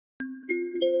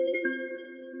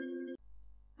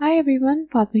Hi everyone,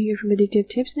 Fatma here from Addictive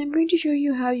Tips, and I'm going to show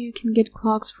you how you can get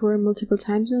clocks for multiple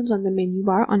time zones on the menu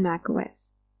bar on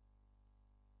macOS.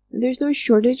 There's no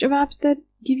shortage of apps that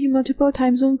give you multiple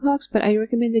time zone clocks, but I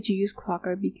recommend that you use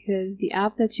Clocker because the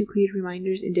app lets you create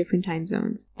reminders in different time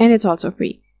zones, and it's also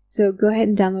free. So go ahead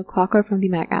and download Clocker from the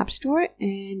Mac App Store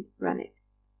and run it.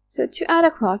 So to add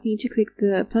a clock, you need to click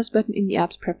the plus button in the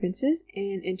app's preferences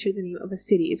and enter the name of a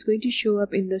city. It's going to show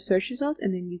up in the search results,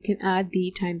 and then you can add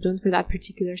the time zone for that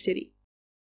particular city.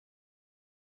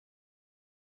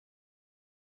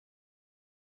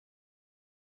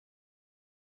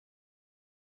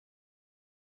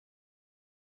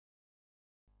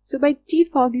 So by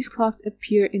default, these clocks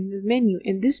appear in the menu,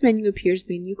 and this menu appears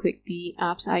when you click the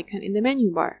app's icon in the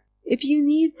menu bar. If you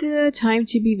need the time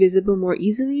to be visible more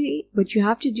easily, what you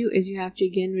have to do is you have to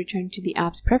again return to the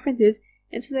app's preferences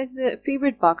and select the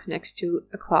favorite box next to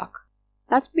a clock.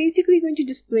 That's basically going to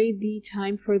display the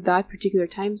time for that particular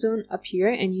time zone up here,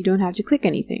 and you don't have to click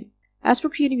anything. As for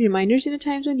creating reminders in a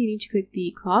time zone, you need to click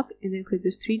the clock and then click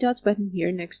this three dots button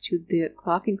here next to the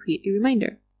clock and create a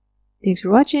reminder. Thanks for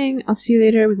watching. I'll see you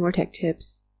later with more tech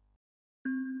tips.